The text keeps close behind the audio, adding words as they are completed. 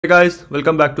Hey guys,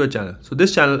 welcome back to our channel. So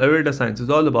this channel, Everyday Data Science,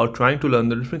 is all about trying to learn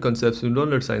the different concepts in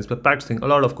data science by practicing a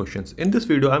lot of questions. In this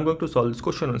video, I'm going to solve this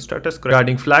question on status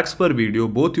regarding flags per video,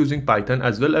 both using Python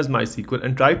as well as MySQL,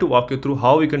 and try to walk you through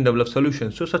how we can develop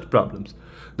solutions to such problems.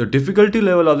 The difficulty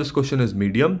level of this question is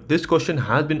medium. This question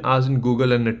has been asked in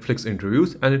Google and Netflix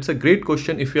interviews, and it's a great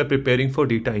question if you are preparing for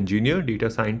data engineer,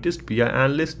 data scientist, BI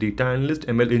analyst, data analyst,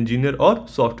 ML engineer, or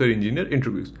software engineer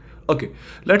interviews. Okay,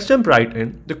 let's jump right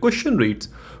in. The question reads,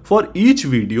 for each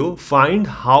video, find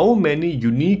how many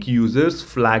unique users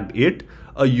flagged it.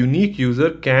 A unique user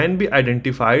can be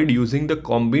identified using the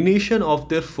combination of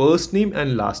their first name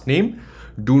and last name.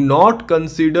 Do not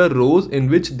consider rows in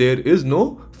which there is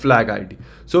no flag ID.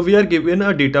 So we are given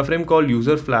a data frame called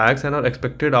user flags, and our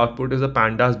expected output is a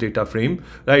pandas data frame,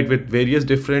 right, with various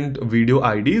different video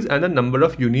IDs and a number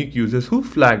of unique users who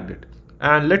flagged it.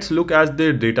 And let's look at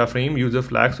the data frame user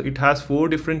flag. So it has 4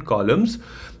 different columns: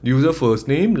 user first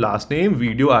name, last name,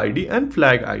 video ID, and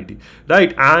flag ID,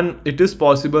 right? And it is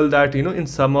possible that in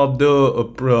some of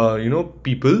the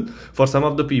people, for some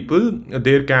of the people,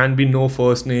 there can be no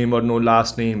first name or no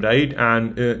last name, right?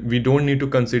 And we don't need to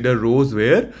consider rows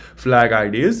where flag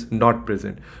ID is not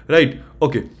present, right?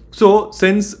 Okay. So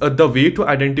since the way to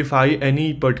identify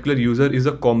any particular user is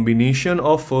a combination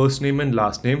of first name and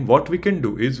last name, what we can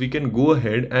do is we can go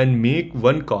ahead and make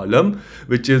one column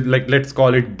which is like, let's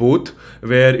call it both,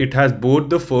 where it has both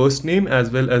the first name as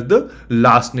well as the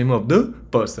last name of the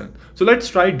person. So let's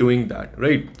try doing that,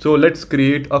 right? So let's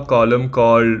create a column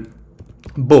called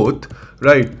both,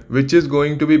 right, which is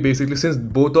going to be basically, since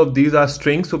both of these are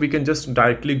strings, so we can just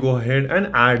directly go ahead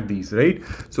and add these, right?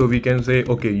 So we can say,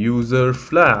 okay, user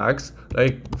flags,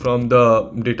 right, from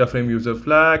the data frame user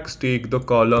flags, take the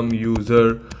column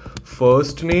user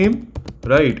first name,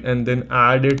 right, and then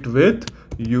add it with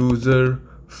user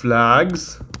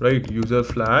flags, right, user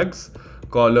flags,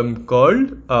 column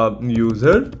called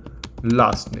user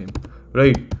last name,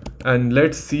 right? And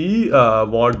let's see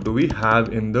what do we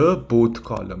have in the both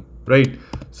column, right?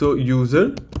 So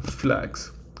user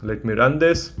flags, let me run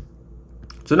this.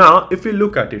 So now if we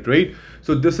look at it, right,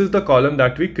 so this is the column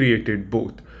that we created,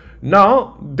 both.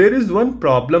 Now there is one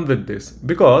problem with this,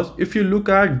 because if you look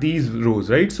at these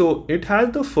rows, right, so it has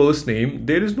the first name,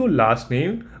 there is no last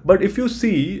name, but if you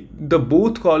see the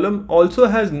both column also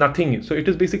has nothing, so it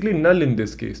is basically null in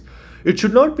this case. It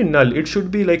should not be null, it should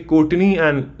be like Courtney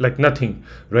and like nothing,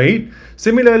 right?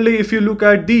 Similarly, if you look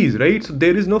at these, right, so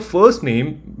there is no first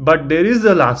name, but there is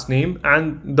a last name,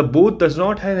 and the both does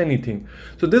not have anything.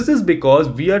 So this is because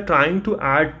we are trying to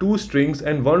add 2 strings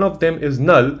and one of them is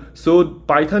null. So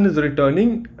Python is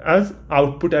returning as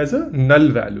output as a null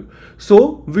value.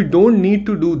 So we don't need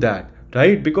to do that,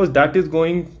 right? Because that is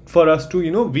going for us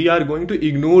to, we are going to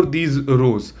ignore these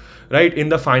rows, right, in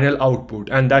the final output,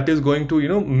 and that is going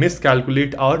to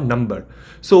miscalculate our number.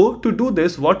 So to do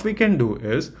this, what we can do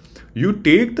is you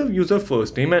take the user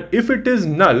first name, and if it is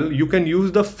null, you can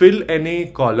use the fill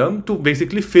any column to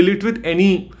basically fill it with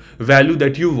any value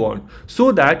that you want,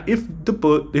 so that if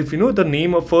the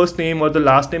name of first name or the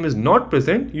last name is not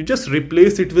present, you just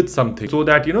replace it with something, so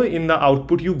that in the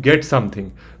output you get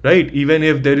something, right? Even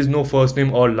if there is no first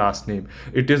name or last name,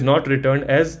 it is not returned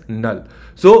as null.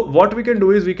 So what we can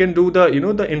do is we can do the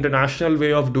the international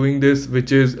way of doing this,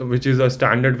 which is a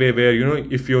standard way, where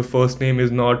if your first name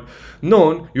is not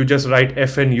known, you just write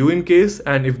FNU in case,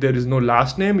 and if there is no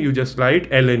last name, you just write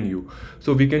LNU.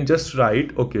 So we can just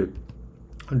write, okay,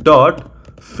 dot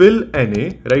fill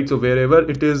NA, right? So wherever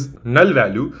it is null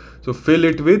value, so fill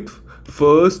it with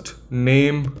first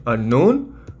name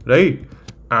unknown, right?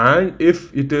 And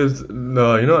if it is a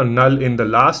null in the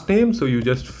last name, so you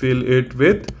just fill it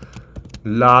with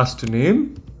last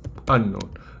name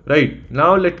unknown, right?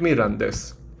 Now let me run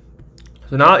this.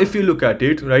 So now if you look at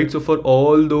it, right, so for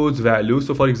all those values,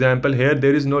 so for example here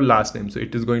there is no last name, so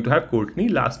it is going to have Courtney,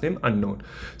 last name unknown.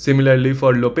 Similarly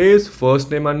for Lopez, first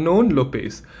name unknown,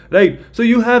 Lopez, right? So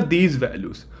you have these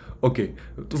values. Okay,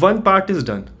 one part is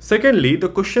done. Secondly, the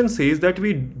question says that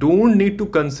we don't need to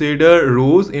consider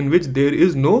rows in which there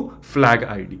is no flag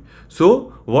ID.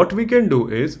 So what we can do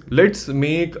is, let's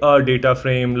make a data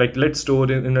frame, like let's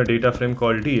store in a data frame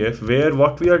called df, where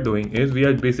what we are doing is we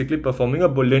are basically performing a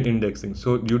Boolean indexing.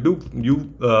 So you do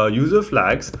user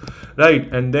flags,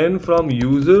 right, and then from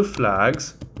user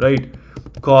flags, right,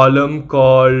 column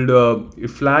called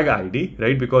flag ID,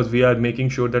 right, because we are making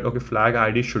sure that, okay, flag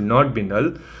ID should not be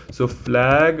null. So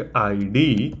flag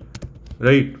ID,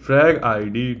 right, flag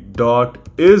ID dot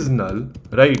is null,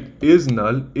 right, is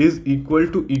null is equal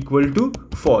to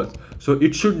false. So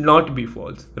it should not be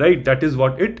false, right? That is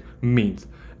what it means.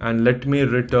 and let me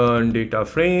return data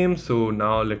frame. So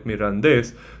now let me run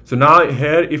this. So now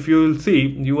here, if you will see,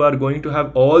 you are going to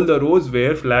have all the rows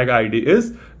where flag ID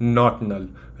is not null.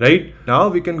 Right now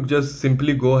we can just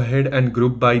simply go ahead and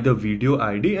group by the video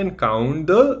ID and count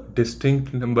the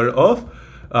distinct number of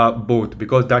both,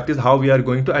 because that is how we are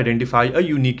going to identify a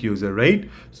unique user, right?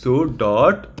 So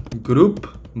dot group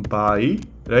by,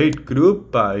 right,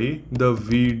 group by the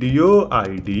video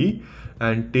ID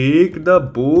and take the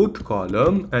both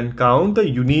column and count the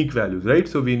unique values, right?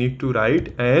 So we need to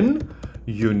write n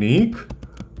unique,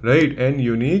 right, n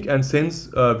unique, and since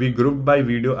we grouped by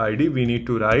video ID, we need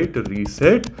to write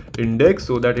reset index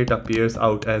so that it appears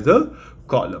out as a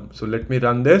column. So let me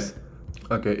run this.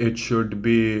 Okay, it should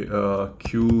be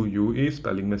QUE,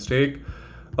 spelling mistake.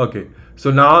 Okay, so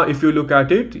now if you look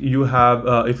at it, you have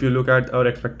if you look at our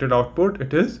expected output,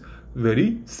 it is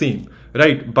very same,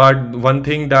 right? But one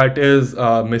thing that is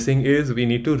missing is we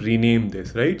need to rename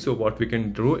this, right? So what we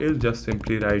can do is just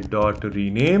simply write dot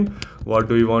rename. What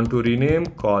do we want to rename?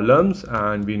 Columns,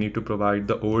 and we need to provide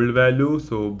the old value.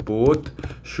 So both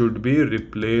should be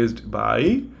replaced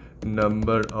by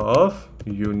number of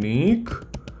unique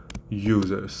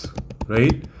users,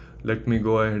 right? Let me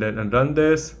go ahead and run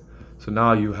this. So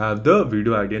now you have the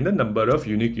video ID and the number of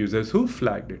unique users who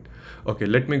flagged it. Okay,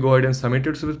 let me go ahead and submit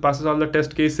it so it passes all the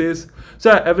test cases. So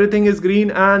everything is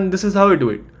green, and this is how we do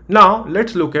it. Now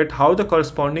let's look at how the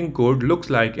corresponding code looks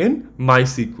like in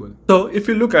MySQL. So if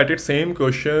you look at it, same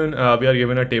question, we are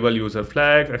given a table user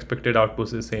flag, expected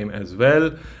output is same as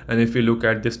well. And if you look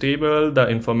at this table, the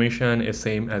information is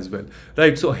same as well,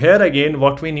 right? So here again,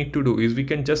 what we need to do is we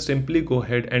can just simply go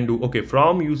ahead and do, okay,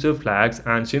 from user flags,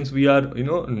 and since we are,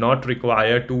 not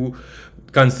required to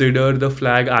consider the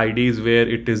flag IDs where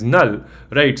it is null,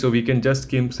 right? So we can just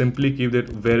simply keep that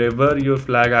wherever your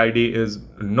flag ID is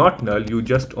not null, you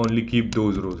just only keep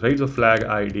those rows, right? So flag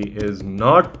ID is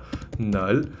not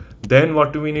null. Then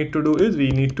what do we need to do is we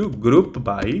need to group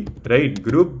by, right?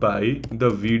 Group by the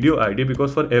video ID,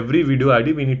 because for every video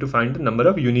ID we need to find the number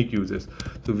of unique users.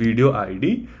 So video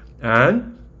ID,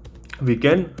 and we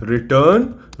can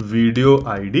return video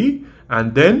ID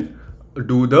and then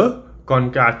do the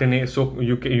concatenate. So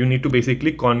you need to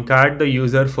basically concat the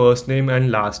user first name and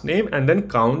last name and then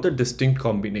count the distinct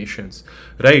combinations,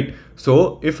 right?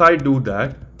 So if I do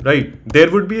that, right, there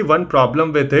would be one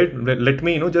problem with it. Let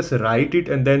me just write it,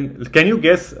 and then can you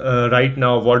guess right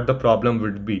now what the problem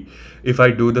would be if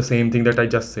I do the same thing that I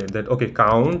just said, that okay,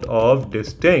 count of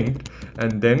distinct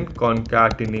and then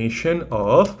concatenation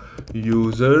of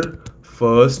user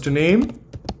first name,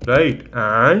 right,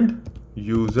 and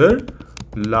user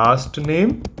last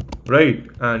name, right?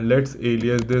 And let's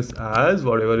alias this as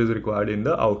whatever is required in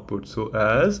the output, so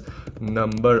as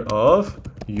number of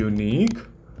unique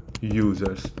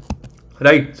users,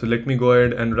 right? So let me go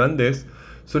ahead and run this.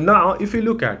 So now if you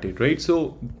look at it, right,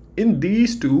 so in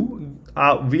these two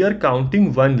we are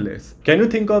counting one less. Can you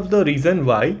think of the reason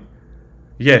why?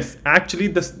 Yes, actually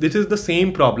this is the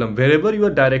same problem wherever you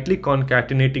are directly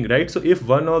concatenating, right? So if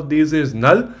one of these is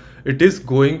null, it is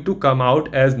going to come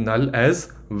out as null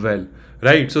as well,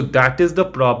 right? So that is the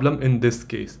problem in this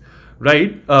case,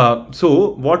 right?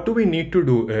 So what do we need to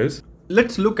do is,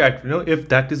 let's look at if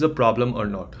that is a problem or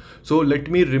not. So let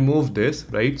me remove this,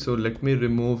 right? So let me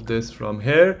remove this from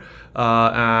here,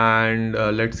 and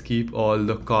let's keep all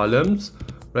the columns,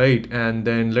 right? And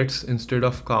then let's, instead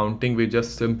of counting, we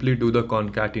just simply do the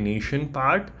concatenation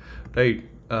part, right?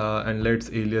 And let's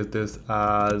alias this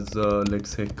as let's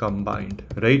say combined,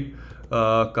 right?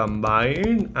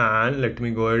 Combined, and let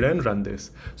me go ahead and run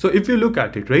this. So if you look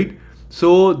at it, right,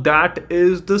 so that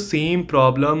is the same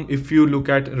problem if you look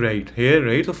at right here,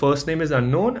 right? So first name is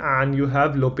unknown and you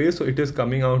have Lopez, so it is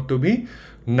coming out to be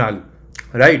null,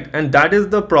 right? And that is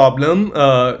the problem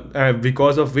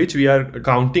because of which we are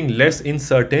counting less in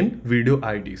certain video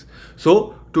IDs.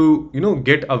 So to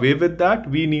get away with that,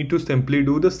 we need to simply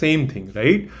do the same thing,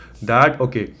 right? That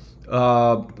okay,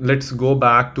 let's go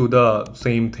back to the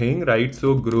same thing, right?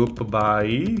 So group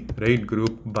by, right,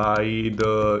 group by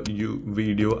the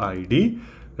video ID,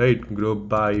 right? Group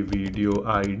by video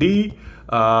ID,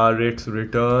 let's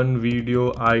return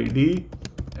video ID,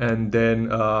 and then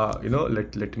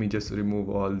let me just remove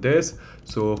all this.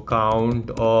 So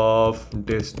count of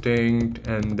distinct,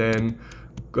 and then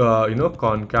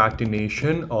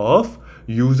concatenation of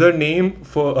user name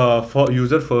for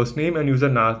user first name and user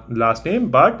last name,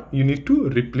 but you need to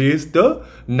replace the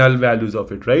null values of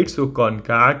it, right? So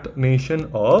concatenation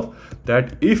of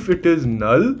that, if it is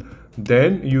null,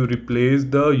 then you replace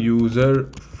the user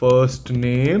first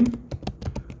name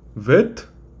with,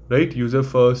 right, user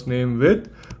first name with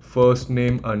first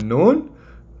name unknown,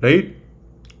 right?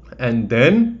 and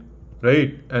then,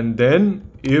 right, and then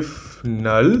if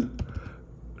null,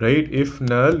 right, if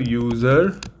null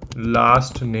user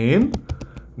last name,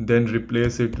 then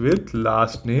replace it with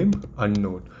last name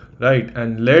unknown, right,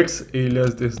 and let's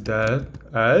alias this that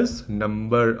as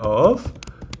number of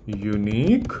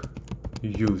unique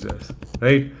users,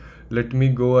 right. Let me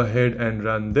go ahead and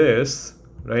run this,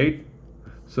 right.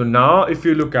 So now if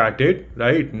you look at it,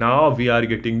 right, now we are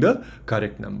getting the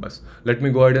correct numbers. Let me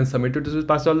go ahead and submit it. This will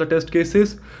pass all the test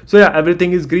cases. So yeah,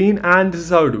 everything is green, and this is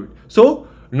how to do it. So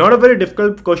not a very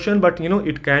difficult question, but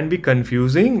it can be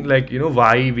confusing, like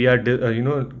why we are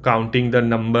counting the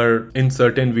number in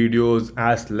certain videos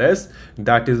as less.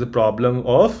 That is the problem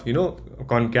of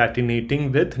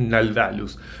concatenating with null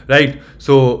values, right.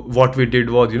 So what we did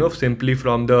was simply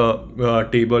from the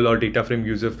table or data frame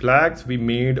user flags, we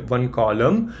made one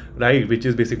column, right, which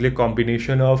is basically a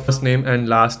combination of first name and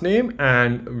last name,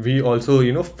 and we also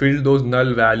filled those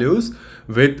null values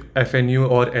with FNU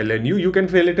or LNU. You can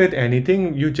fill it with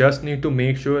anything. You just need to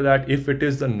make sure that if it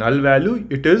is a null value,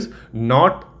 it is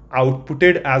not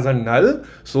outputted as a null,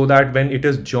 so that when it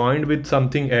is joined with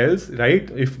something else, right,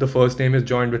 if the first name is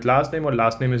joined with last name or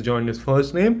last name is joined with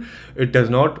first name, it does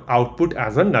not output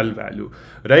as a null value,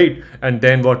 right. And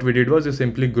then what we did was we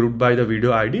simply grouped by the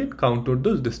video ID and counted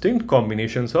those distinct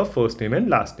combinations of first name and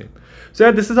last name. So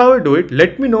yeah, this is how I do it.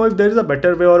 Let me know if there is a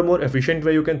better way or more efficient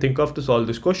way you can think of to solve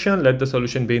this question. Let the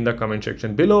solution be in the comment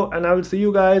section below, and I will see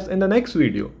you guys in the next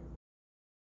video.